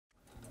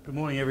Good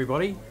morning,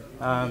 everybody.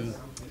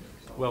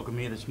 Welcome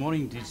here this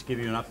morning. Just give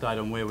you an update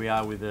on where we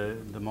are with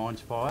the mines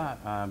fire.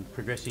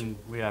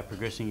 We are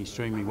progressing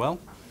extremely well.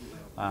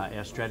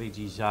 Our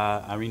strategies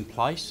are in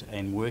place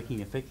and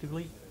working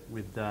effectively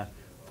with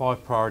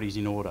 5 priorities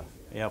in order.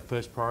 Our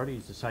first priority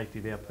is the safety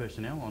of our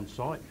personnel on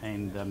site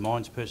and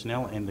mines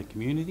personnel and the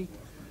community.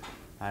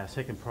 Our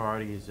second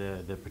priority is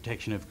the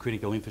protection of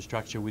critical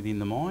infrastructure within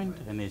the mine,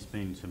 and there's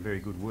been some very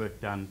good work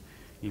done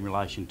in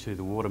relation to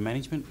the water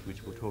management,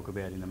 which we'll talk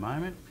about in a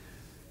moment.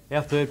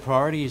 Our third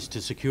priority is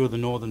to secure the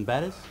northern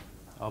batters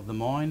of the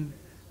mine,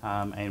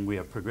 and we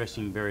are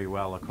progressing very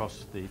well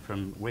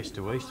from west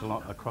to east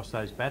across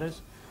those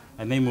batters.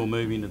 And then we'll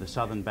move into the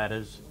southern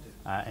batters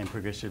and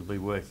progressively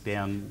work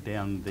down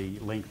the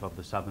length of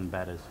the southern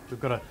batters. We've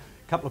got a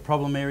couple of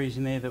problem areas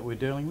in there that we're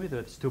dealing with.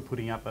 It's still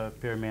putting up a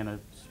fair amount of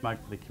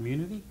smoke for the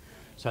community,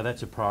 so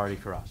that's a priority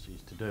for us,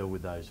 is to deal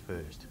with those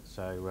first.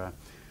 So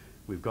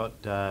we've got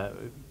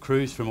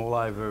crews from all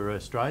over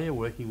Australia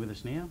working with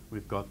us now.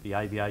 We've got the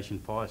Aviation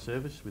Fire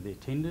Service with their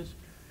tenders.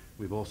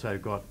 We've also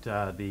got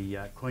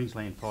the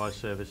Queensland Fire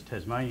Service,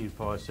 Tasmanian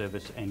Fire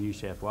Service and New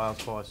South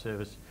Wales Fire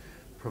Service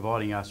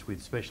providing us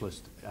with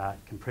specialist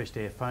compressed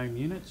air foam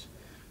units,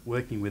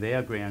 working with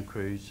our ground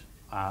crews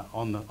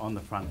on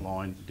the front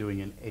line,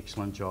 doing an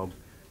excellent job,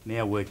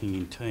 now working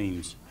in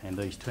teams, and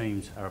these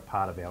teams are a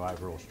part of our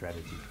overall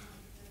strategy.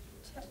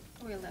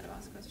 Are we allowed to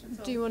ask questions?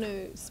 Do you want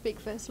to speak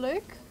first,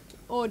 Luke,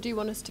 or do you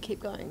want us to keep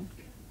going?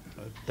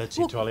 That's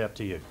entirely up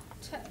to you.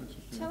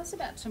 Tell us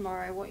about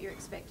tomorrow, what you're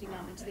expecting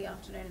into the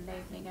afternoon and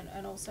evening,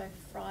 and also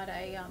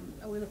Friday.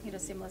 Are we looking at a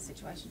similar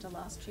situation to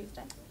last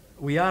Tuesday?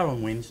 We are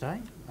on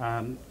Wednesday.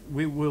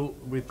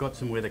 We've got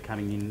some weather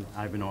coming in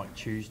overnight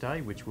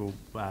Tuesday, which will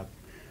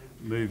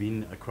move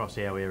in across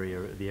our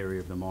area, the area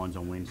of the mines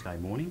on Wednesday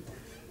morning.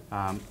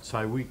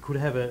 So we could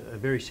have a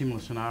very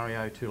similar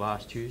scenario to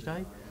last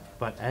Tuesday,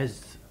 but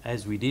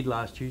as we did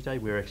last Tuesday,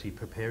 we're actually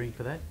preparing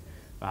for that.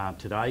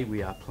 Today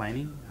we are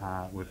planning.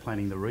 We're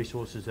planning the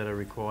resources that are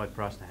required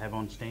for us to have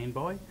on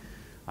standby.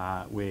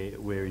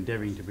 We're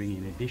endeavouring to bring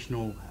in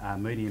additional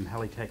medium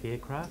helitack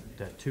aircraft,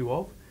 2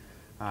 of,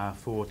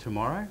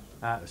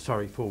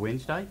 for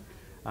Wednesday,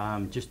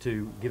 just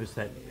to give us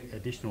that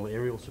additional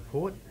aerial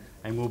support.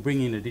 And we'll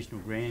bring in additional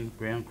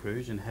ground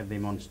crews and have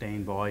them on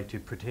standby to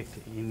protect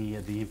any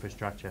of the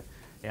infrastructure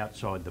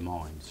outside the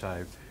mine.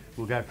 So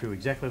we'll go through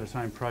exactly the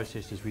same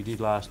process as we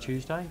did last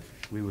Tuesday.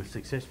 We were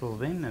successful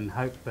then,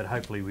 but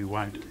hopefully we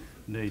won't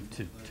need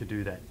to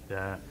do that.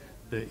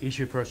 The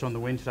issue for us on the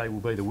Wednesday will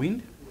be the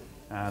wind.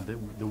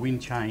 The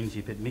wind change,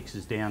 if it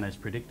mixes down as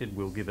predicted,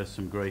 will give us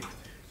some grief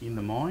in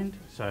the mine,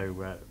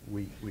 so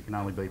we can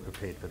only be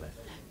prepared for that.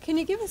 Can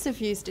you give us a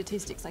few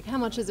statistics, like how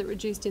much has it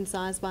reduced in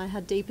size by, how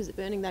deep is it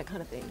burning, that kind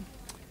of thing?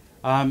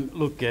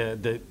 Look,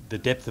 the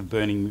depth of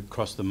burning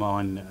across the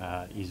mine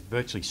is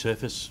virtually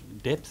surface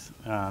depth.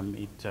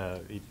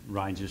 It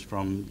ranges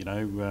from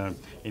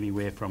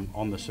anywhere from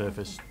on the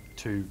surface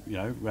to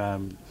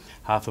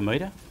half a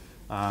metre.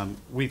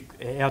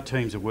 Our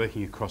teams are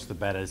working across the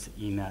batters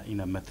in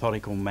a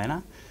methodical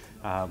manner.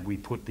 We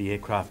put the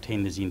aircraft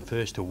tenders in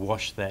first to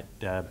wash that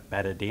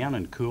batter down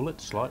and cool it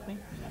slightly.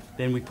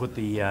 Then we put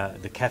the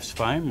CAFS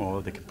foam,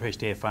 or the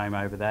compressed air foam,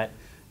 over that,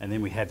 and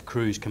then we have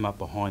crews come up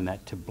behind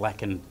that to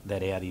blacken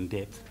that out in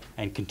depth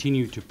and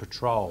continue to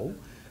patrol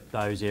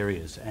those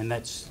areas, and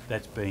that's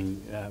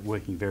been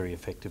working very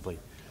effectively.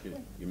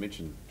 You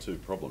mentioned 2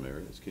 problem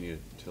areas. Can you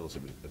tell us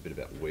a bit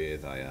about where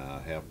they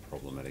are, how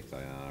problematic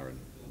they are, and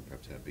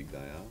perhaps how big they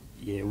are?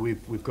 Yeah,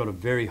 we've got a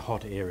very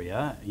hot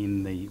area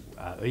in the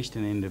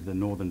eastern end of the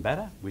northern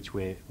batter, which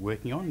we're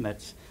working on.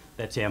 That's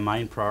our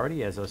main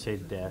priority. As I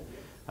said,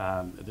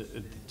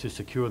 to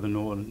secure the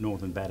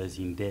northern batters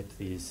in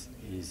depth is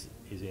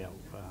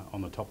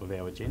on the top of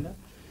our agenda.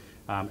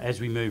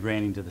 As we move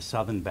around into the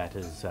southern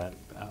batters,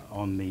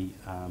 on the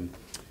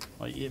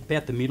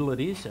about the middle it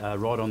is,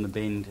 right on the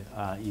bend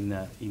in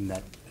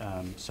that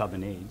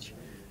southern edge,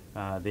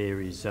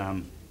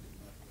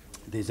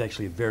 there's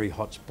actually a very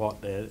hot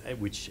spot there at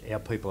which our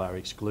people are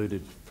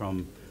excluded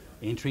from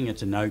entering.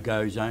 It's a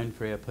no-go zone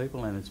for our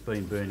people, and it's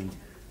been burning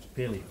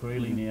fairly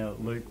freely now,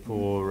 Luke,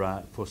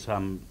 for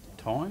some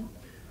time.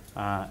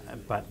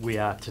 But we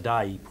are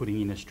today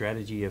putting in a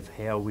strategy of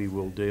how we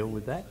will deal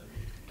with that.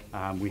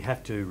 We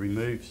have to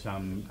remove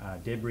some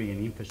debris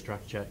and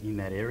infrastructure in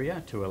that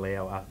area to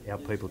allow our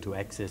people to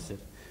access it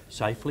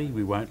safely.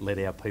 We won't let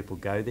our people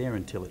go there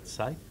until it's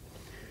safe.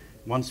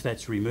 Once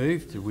that's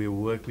removed, we'll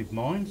work with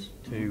mines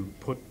to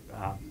put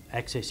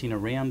access in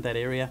around that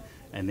area,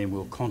 and then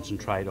we'll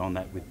concentrate on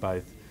that with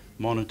both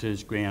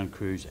monitors, ground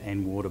crews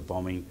and water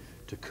bombing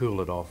to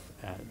cool it off.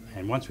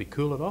 And once we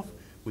cool it off,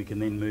 we can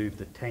then move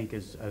the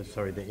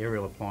the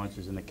aerial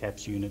appliances and the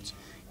CAFS units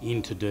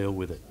in to deal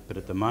with it. But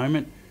at the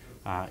moment,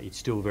 it's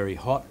still very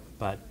hot,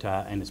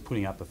 and it's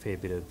putting up a fair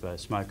bit of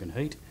smoke and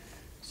heat.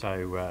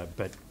 So,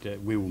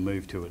 we will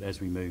move to it as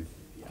we move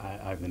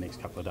over the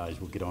next couple of days.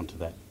 We'll get onto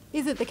that.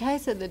 Is it the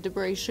case that the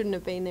debris shouldn't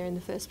have been there in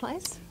the first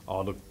place?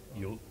 Oh, look,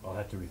 I'll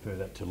have to refer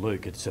that to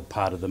Luke. It's a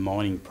part of the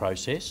mining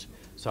process.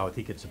 So I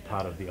think it's a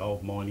part of the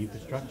old mine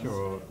infrastructure,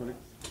 or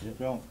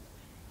Well,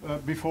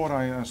 before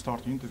I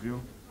start the interview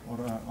or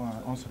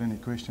answer any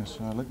questions,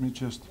 let me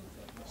just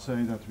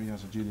say that we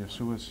as a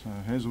GDFSuez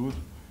Hazelwood,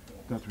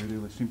 that we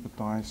really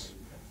sympathize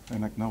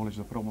and acknowledge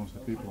the problems the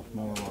people of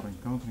Morwell are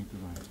encountering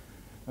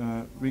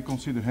today. We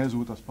consider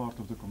Hazelwood as part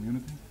of the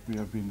community. We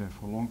have been there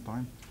for a long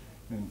time,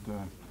 and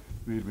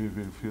we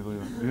feel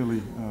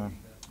really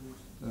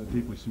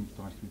deeply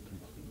sympathized with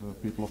the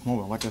people of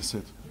Morwell, like I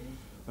said.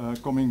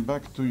 Coming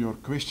back to your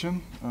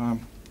question,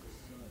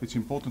 it's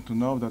important to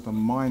know that a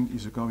mine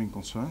is a going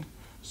concern.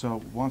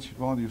 So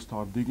while you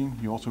start digging,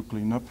 you also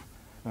clean up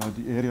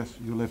the areas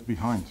you left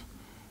behind.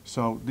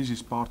 So this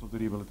is part of the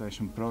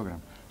rehabilitation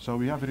program. So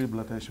we have a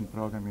rehabilitation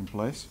program in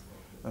place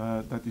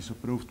that is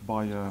approved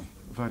by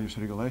various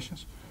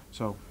regulations.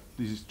 So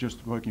this is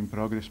just work in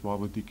progress while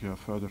we dig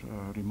further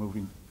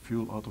removing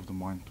fuel out of the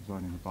mine to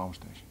burn in the power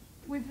station.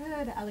 We've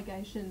heard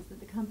allegations that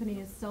the company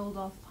has sold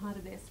off part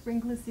of their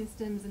sprinkler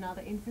systems and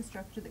other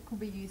infrastructure that could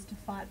be used to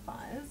fight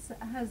fires.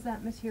 Has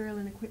that material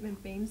and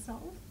equipment been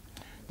sold?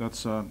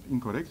 That's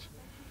incorrect.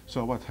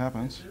 So what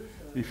happens,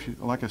 if you,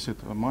 like I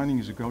said, mining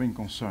is a going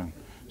concern.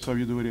 So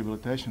you do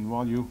rehabilitation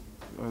while you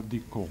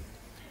dig coal.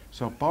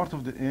 So part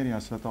of the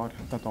areas that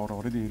are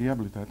already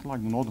rehabilitated,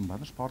 like the northern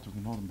batters, part of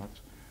the northern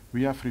batters,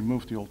 we have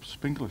removed the old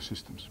sprinkler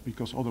systems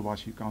because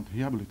otherwise you can't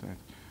rehabilitate.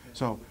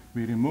 So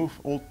we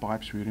remove old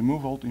pipes, we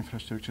remove old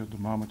infrastructure the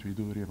moment we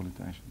do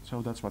rehabilitation.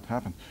 So that's what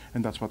happened,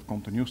 and that's what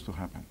continues to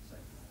happen.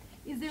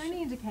 Is there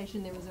any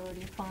indication there was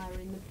already a fire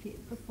in the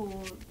pit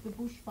before the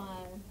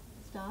bushfire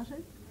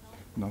started?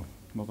 No,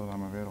 not that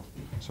I'm aware of.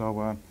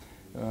 So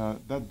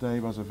that day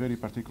was a very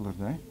particular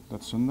day,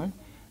 that Sunday.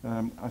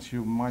 As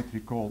you might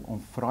recall,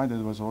 on Friday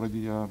there was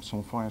already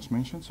some fires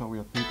mentioned, so we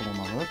had people on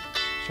alert.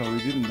 So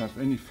we didn't have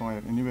any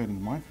fire anywhere in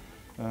the mine.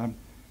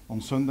 On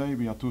Sunday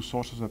we had two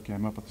sources that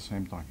came up at the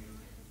same time.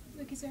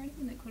 Luke, is there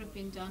anything that could have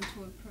been done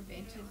to have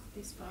prevented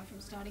this fire from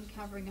starting,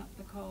 covering up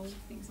the coal,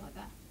 things like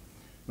that?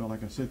 Well,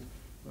 like I said,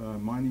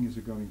 mining is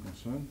a going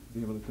concern.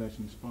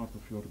 Rehabilitation is part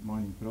of your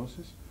mining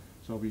process.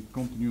 So we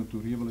continue to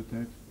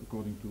rehabilitate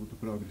according to the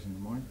progress in the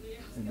mine,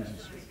 and this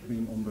has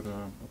been under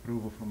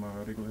approval from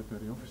our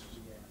regulatory officers.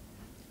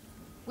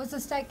 Was the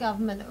state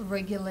government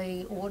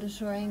regularly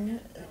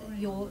auditing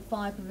your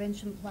fire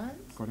prevention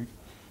plans? Correct.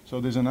 So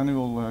there's an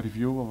annual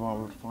review of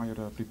our fire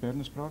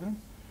preparedness program.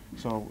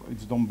 So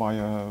it's done by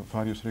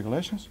various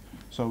regulations.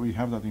 So we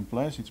have that in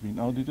place. It's been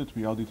audited.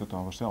 We audit it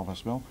ourselves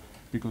as well,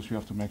 because we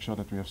have to make sure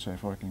that we have a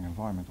safe working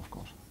environment, of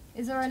course.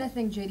 Is there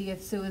anything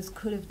GDFSuez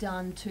could have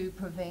done to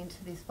prevent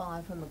this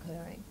fire from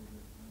occurring?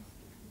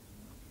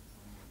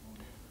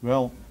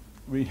 Well,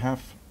 we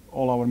have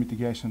all our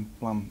mitigation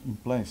plan in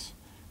place,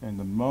 and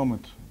the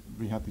moment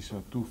we had these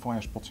two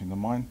fire spots in the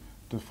mine,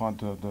 the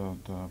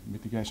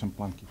mitigation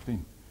plan kicked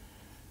in.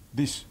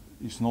 This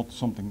is not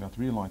something that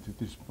we lighted.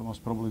 This was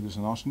probably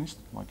an arsonist,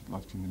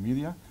 like in the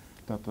media,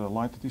 that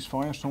lighted this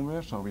fire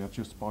somewhere. So we had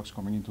just sparks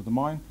coming into the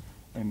mine,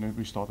 and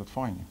we started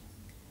firing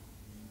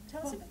it.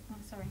 Tell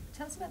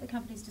us about the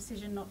company's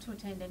decision not to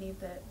attend any of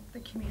the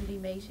community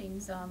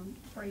meetings,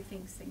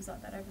 briefings, things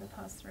like that over the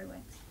past 3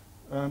 weeks.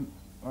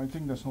 I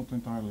think that's not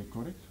entirely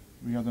correct.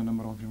 We had a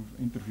number of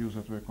interviews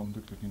that were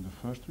conducted in the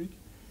first week.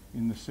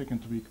 In the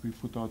second week, we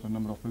put out a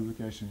number of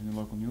publications in the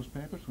local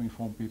newspapers to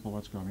inform people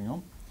what's going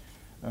on.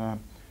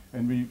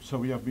 And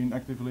we have been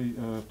actively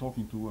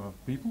talking to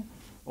people.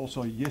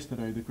 Also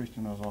yesterday the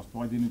question was asked,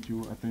 why didn't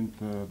you attend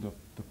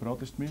the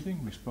protest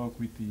meeting? We spoke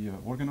with the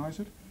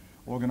organizer.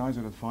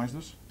 Organizer advised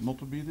us not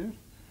to be there.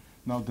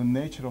 Now the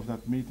nature of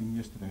that meeting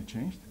yesterday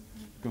changed,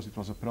 because it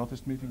was a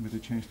protest meeting, but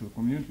it changed to a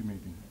community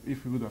meeting.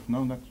 If we would have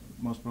known that,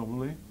 most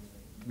probably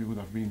we would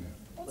have been there.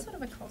 What sort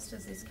of a cost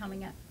is this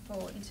coming at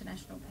for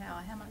International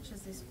Power? How much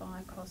is this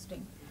fire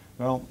costing?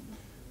 Well,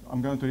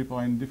 I'm going to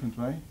reply in a different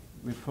way.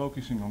 We're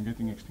focusing on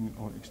getting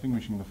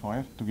extinguishing the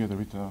fire together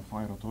with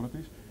fire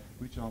authorities,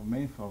 which are our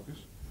main focus.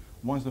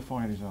 Once the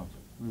fire is out,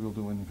 we will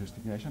do an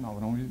investigation,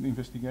 our own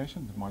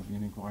investigation. There might be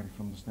an inquiry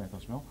from the state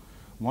as well.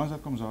 Once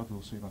that comes out,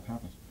 we'll see what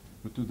happens.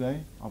 But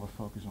today, our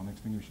focus is on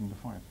extinguishing the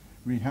fire.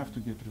 We have to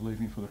get relief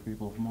in for the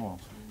people of Morwell,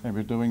 and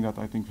we're doing that,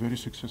 I think, very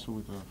successful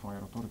with the fire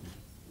authorities.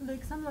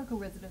 Luke, some local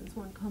residents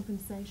want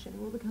compensation.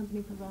 Will the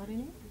company provide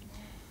any?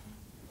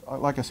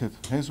 Like I said,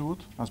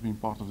 Hazelwood has been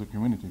part of the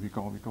community. We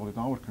call it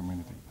our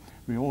community.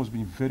 We've always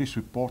been very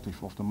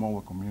supportive of the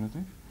Morwell community.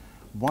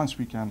 Once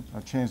we can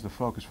change the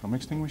focus from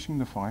extinguishing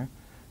the fire,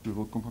 we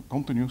will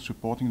continue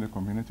supporting the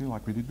community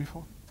like we did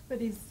before.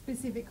 But is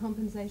specific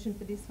compensation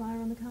for this fire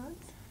on the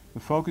cards? The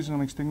focus is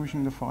on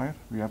extinguishing the fire.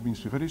 We have been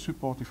very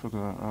supportive for the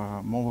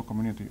Morwell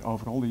community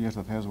over all the years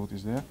that Hazelwood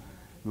is there.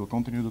 We will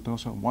continue to do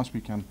so once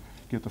we can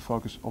get the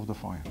focus of the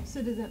fire.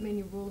 So does that mean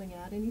you're ruling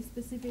out any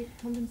specific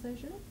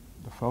compensation?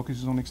 The focus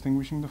is on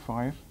extinguishing the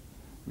fire.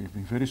 We've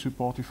been very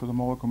supportive for the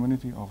Morwell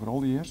community over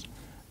all the years.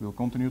 We will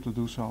continue to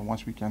do so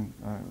once we can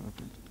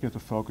get the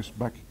focus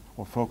back,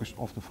 or focus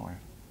off the fire.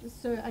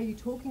 So are you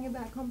talking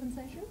about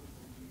compensation?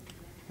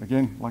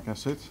 Again, like I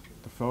said,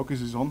 the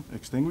focus is on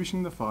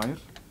extinguishing the fire.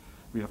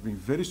 We have been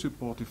very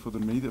supportive for the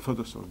media,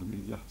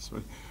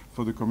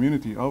 for the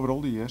community over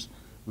all the years.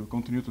 We'll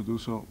continue to do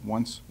so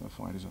once the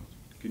fire is out.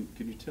 Can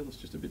you tell us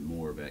just a bit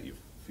more about your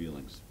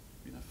feelings,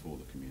 for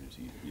the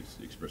community? You've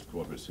expressed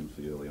quite a bit of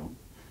sympathy early on.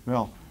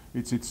 Well,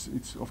 it's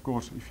of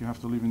course, if you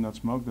have to live in that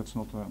smoke, that's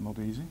not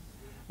easy,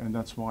 and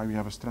that's why we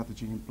have a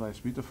strategy in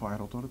place with the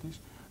fire authorities.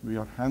 We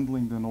are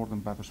handling the northern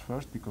batters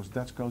first because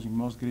that's causing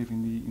most grief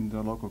in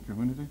the local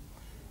community.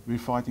 We're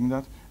fighting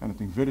that, and I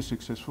think very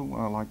successful,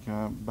 like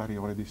Bob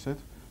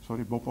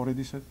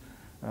already said.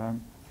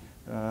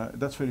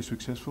 That's very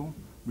successful.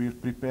 We're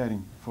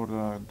preparing for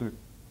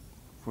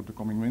the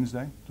coming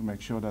Wednesday to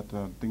make sure that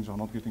things are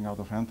not getting out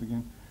of hand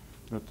again.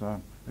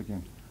 But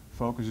again,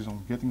 focus is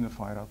on getting the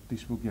fire out.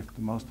 This will give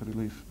the most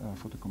relief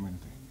for the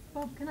community.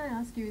 Bob, can I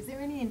ask you, is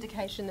there any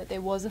indication that there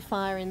was a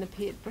fire in the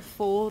pit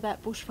before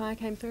that bushfire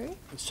came through?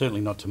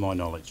 Certainly not to my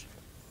knowledge.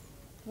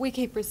 We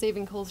keep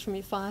receiving calls from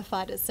your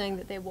firefighters saying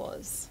that there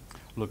was.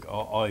 Look,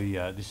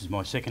 this is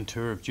my second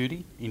tour of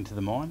duty into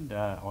the mine.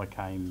 I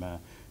came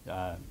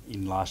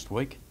in last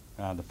week.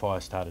 The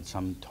fire started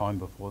some time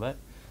before that.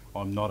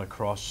 I'm not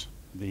across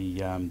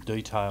the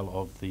detail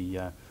of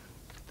the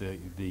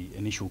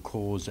initial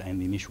cause and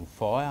the initial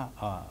fire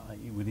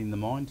within the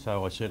mine,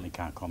 so I certainly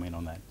can't comment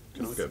on that.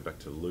 Can I go back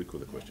to Luke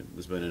with a question?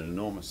 There's been an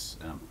enormous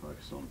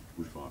focus on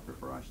bushfire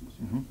preparations.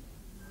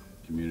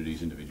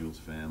 Communities, individuals,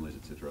 families,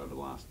 etc. over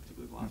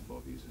particularly the last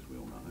 5 years, as we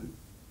all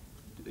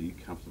know. Are you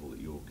comfortable that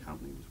your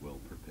company was well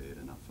prepared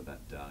enough for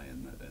that day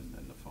and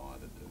the fire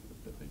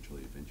that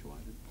eventually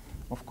eventuated?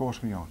 Of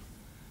course we are.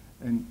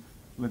 And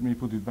let me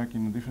put it back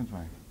in a different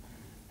way.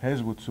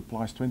 Hazelwood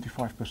supplies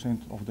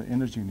 25% of the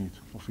energy need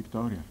of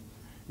Victoria.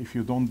 If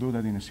you don't do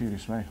that in a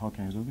serious way, how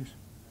can you do this?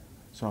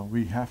 So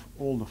we have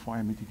all the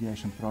fire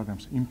mitigation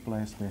programs in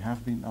place. They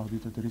have been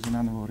audited. There is an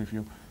annual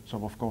review.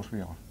 So of course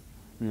we are.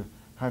 We're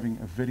having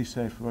a very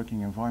safe working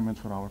environment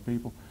for our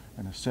people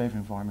and a safe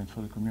environment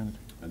for the community.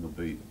 And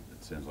it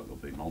sounds like there'll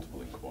be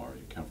multiple inquiries.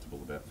 You're comfortable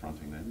about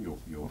fronting them?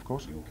 Of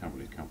course. Your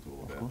company is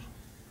comfortable of about course.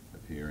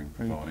 appearing,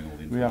 providing all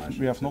the information?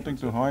 We have nothing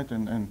to hide,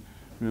 and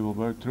we will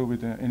work through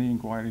with any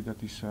inquiry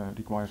that is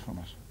required from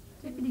us.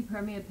 Deputy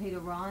Premier Peter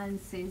Ryan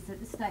says that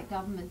the state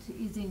government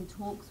is in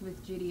talks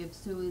with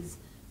GDFSuez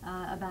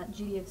about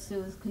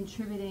GDFSuez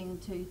contributing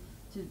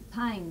to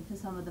paying for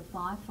some of the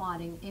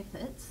firefighting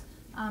efforts.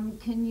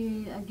 Can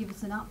you give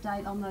us an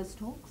update on those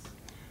talks?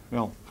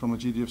 Well, from a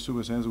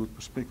GDFSuez Hazelwood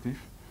perspective,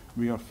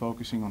 we are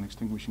focusing on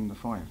extinguishing the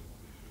fire.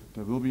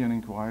 There will be an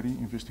inquiry,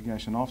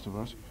 investigation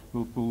afterwards.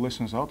 We'll pull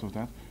lessons out of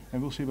that,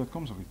 and we'll see what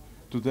comes of it.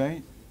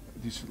 Today,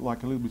 it is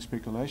like a little bit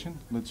speculation.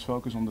 Let's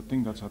focus on the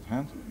thing that's at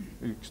hand,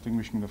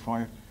 extinguishing the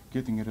fire,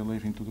 getting a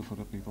relief for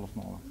the people of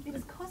Morwell. It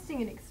is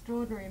costing an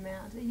extraordinary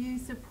amount. Are you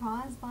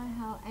surprised by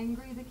how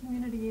angry the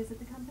community is at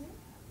the company?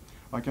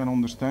 I can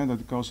understand that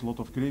it causes a lot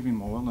of grief in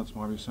Morwell. That's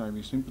why we say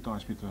we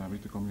sympathise with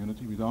the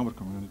community, with our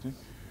community.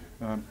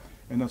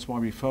 And that's why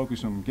we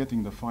focus on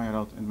getting the fire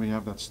out, and we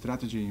have that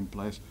strategy in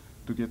place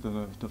to get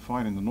the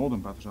fire in the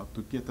northern batters out,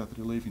 to get that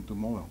relief into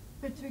Morwell.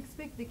 But to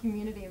expect the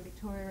community of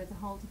Victoria as a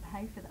whole to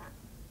pay for that?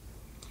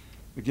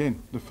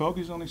 Again, the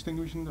focus on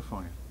extinguishing the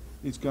fire.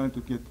 It's going to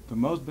get the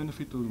most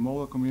benefit to the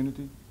Morwell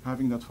community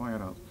having that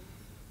fire out.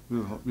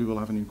 We will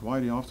have an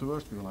inquiry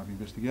afterwards, we will have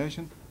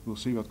investigation, we'll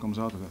see what comes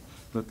out of that.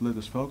 But let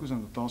us focus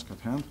on the task at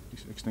hand,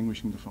 is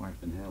extinguishing the fire.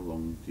 And how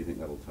long do you think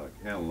that'll take?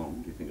 How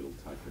long do you think it'll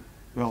take to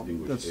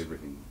extinguish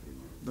everything?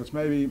 That's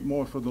maybe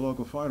more for the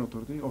local fire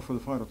authority or for the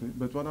fire authority,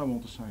 but what I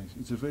want to say is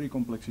it's a very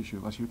complex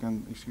issue. As you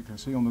can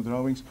see on the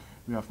drawings,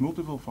 we have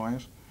multiple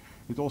fires.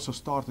 It also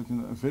started in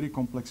a very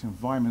complex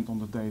environment on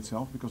the day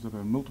itself because there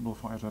were multiple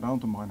fires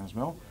around the mine as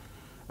well.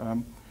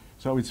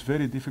 So it's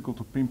very difficult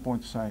to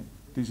pinpoint to say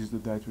this is the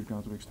date we're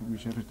going to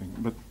extinguish everything.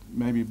 But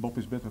maybe Bob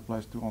is better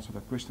placed to answer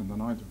that question than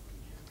I do.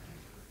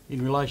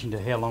 In relation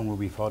to how long we'll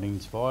be fighting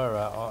this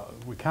fire,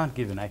 we can't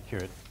give an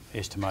accurate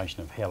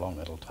estimation of how long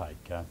it'll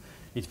take.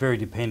 It's very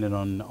dependent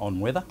on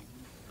weather.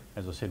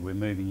 As I said, we're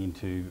moving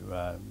into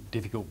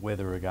difficult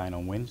weather again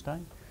on Wednesday.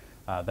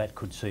 That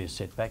could see a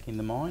setback in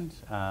the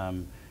mines.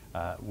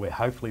 Where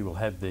hopefully we'll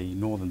have the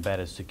northern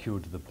batters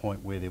secured to the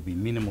point where there'll be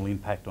minimal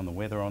impact on the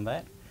weather on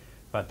that,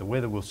 but the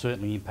weather will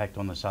certainly impact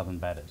on the southern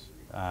batters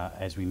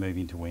as we move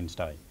into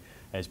Wednesday,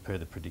 as per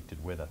the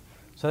predicted weather.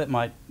 So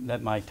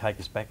that may take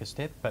us back a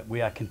step, but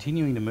we are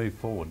continuing to move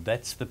forward.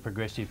 That's the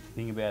progressive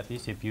thing about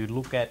this. If you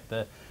look at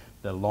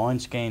the line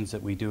scans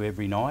that we do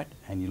every night,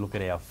 and you look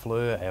at our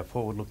FLIR, our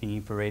forward-looking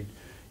infrared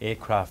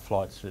aircraft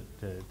flights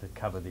that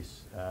cover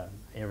this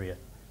area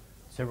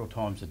several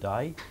times a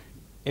day,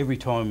 every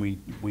time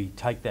we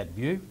take that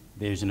view,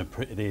 there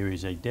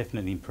is a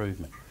definite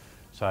improvement.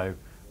 So,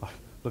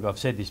 look, I've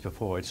said this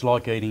before, it's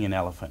like eating an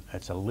elephant.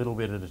 It's a little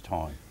bit at a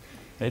time.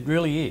 It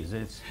really is.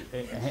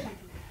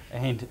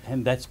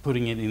 And that's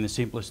putting it in the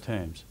simplest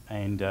terms.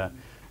 And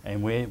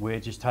we're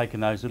just taking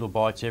those little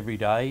bites every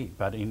day,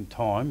 but in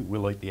time,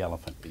 we'll eat the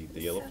elephant.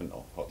 The elephant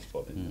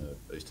hotspot in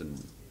the eastern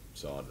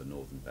side of the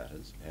northern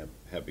batters,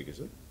 how big is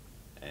it?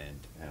 And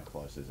how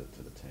close is it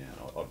to the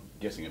town? I'm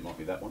guessing it might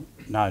be that one.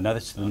 No,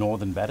 that's the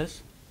northern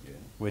batters. Yeah.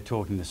 We're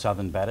talking the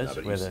southern batters. No,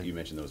 but where you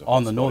mentioned there was a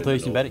on hotspot the in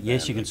northeastern batter. northern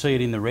Yes, you can boundaries. see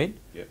it in the red.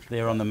 Yep.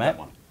 There on the That map.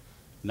 one.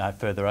 No,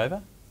 further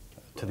over,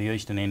 to the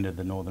eastern end of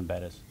the northern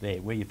batters.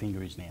 There, where your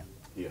finger is now.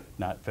 Here.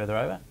 No, further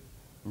over.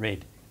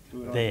 Red.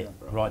 There,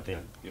 right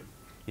there. Yep.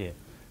 Yeah.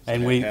 So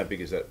And how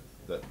big is that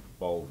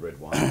bold red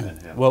one, and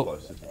how well,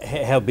 close is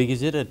it? how big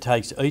is it? It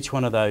takes each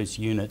one of those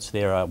units.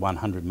 There are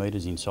 100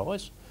 metres in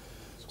size.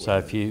 So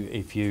if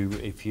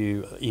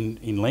you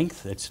in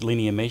length, it's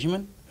linear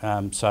measurement.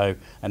 And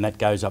that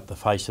goes up the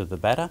face of the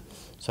batter.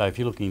 So if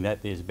you're looking at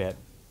that, there's about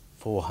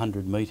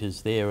 400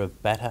 metres there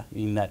of batter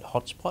in that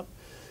hotspot.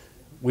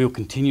 We'll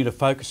continue to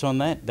focus on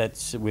that.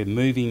 We're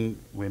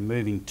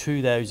moving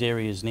to those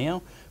areas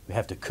now. We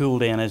have to cool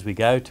down as we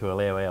go to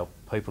allow our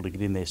people to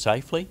get in there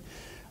safely.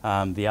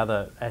 The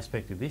other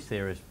aspect of this,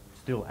 there is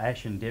still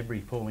ash and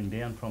debris falling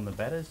down from the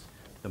batters.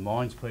 The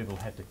mines people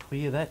have to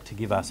clear that to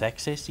give us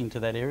access into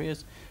that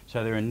areas.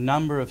 So there are a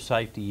number of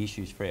safety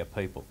issues for our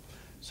people.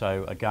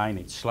 So again,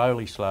 it's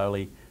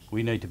slowly.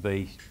 We need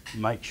to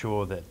make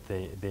sure that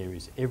there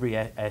is every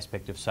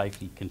aspect of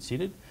safety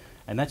considered.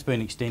 And that's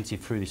been extensive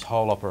through this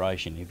whole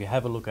operation. If you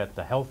have a look at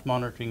the health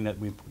monitoring that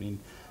we've put in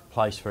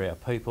place for our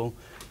people,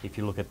 if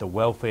you look at the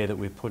welfare that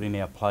we've put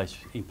in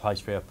place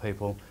for our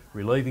people,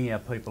 relieving our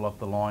people off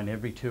the line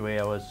every 2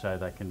 hours so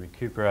they can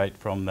recuperate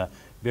from the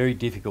very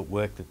difficult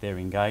work that they're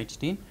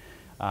engaged in,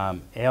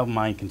 our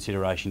main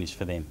consideration is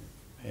for them.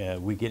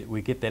 We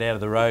get that out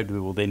of the road, we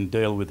will then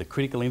deal with the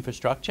critical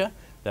infrastructure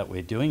that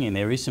we're doing, and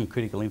there is some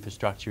critical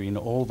infrastructure in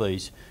all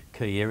these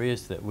key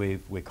areas that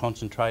we're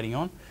concentrating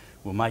on.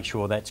 We'll make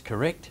sure that's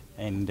correct,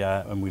 and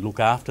we look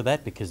after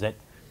that, because that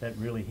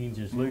really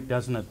hinges, Luke,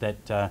 doesn't it,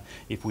 that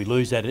if we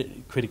lose that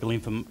critical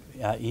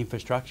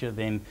infrastructure,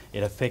 then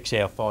it affects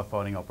our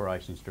firefighting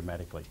operations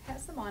dramatically.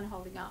 How's the mine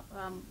holding up?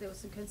 There were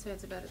some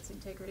concerns about its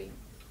integrity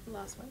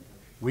last week.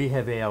 We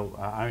have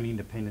our own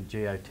independent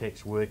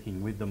geotechs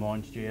working with the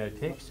mine's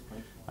geotechs,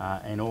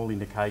 and all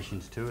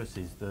indications to us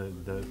is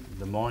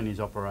the mine is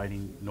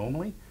operating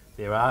normally.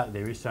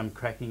 There is some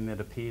cracking that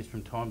appears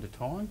from time to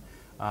time.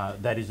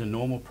 That is a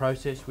normal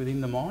process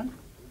within the mine,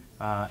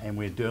 and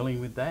we're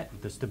dealing with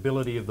that. The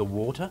stability of the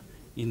water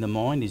in the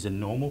mine is a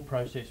normal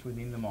process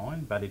within the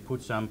mine, but it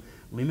puts some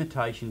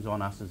limitations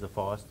on us as a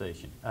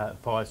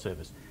fire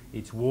service.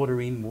 It's water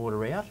in,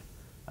 water out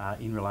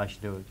in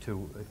relation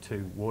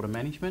to water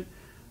management.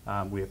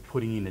 We're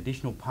putting in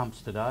additional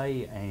pumps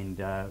today,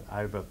 and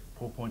over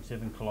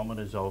 4.7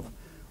 kilometres of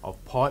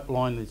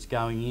pipeline that's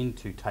going in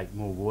to take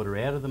more water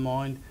out of the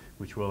mine,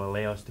 which will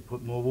allow us to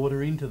put more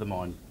water into the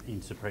mine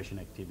in suppression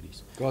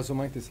activities. Guys, I'll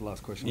make this the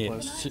last question,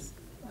 please.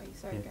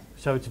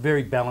 So it's a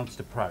very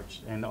balanced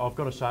approach, and I've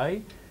got to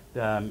say,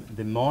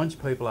 the mines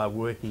people are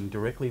working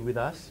directly with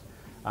us.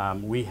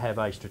 We have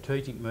a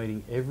strategic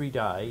meeting every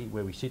day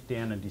where we sit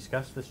down and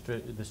discuss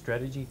the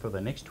strategy for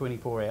the next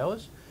 24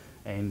 hours,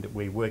 and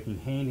we're working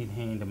hand in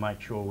hand to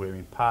make sure we're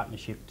in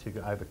partnership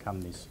to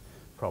overcome this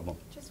problem.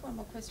 Just one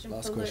more question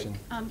Last for question.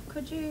 Luke.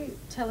 Could you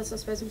tell us, I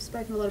suppose we've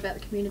spoken a lot about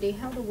the community,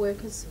 how the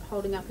workers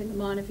holding up in the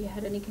mine? Have you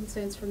had any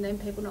concerns from them,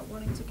 people not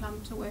wanting to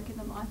come to work in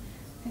the mine,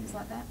 things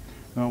like that?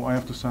 No, I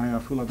have to say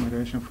full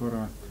admiration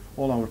for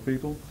all our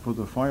people, for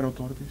the fire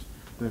authorities.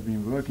 They've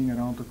been working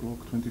around the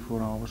clock,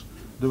 24 hours,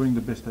 doing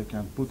the best they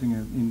can, putting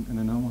in an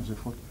enormous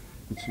effort.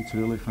 It's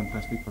really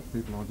fantastic what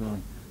people are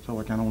doing. So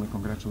I can only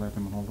congratulate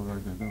them on all the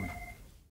work they're doing.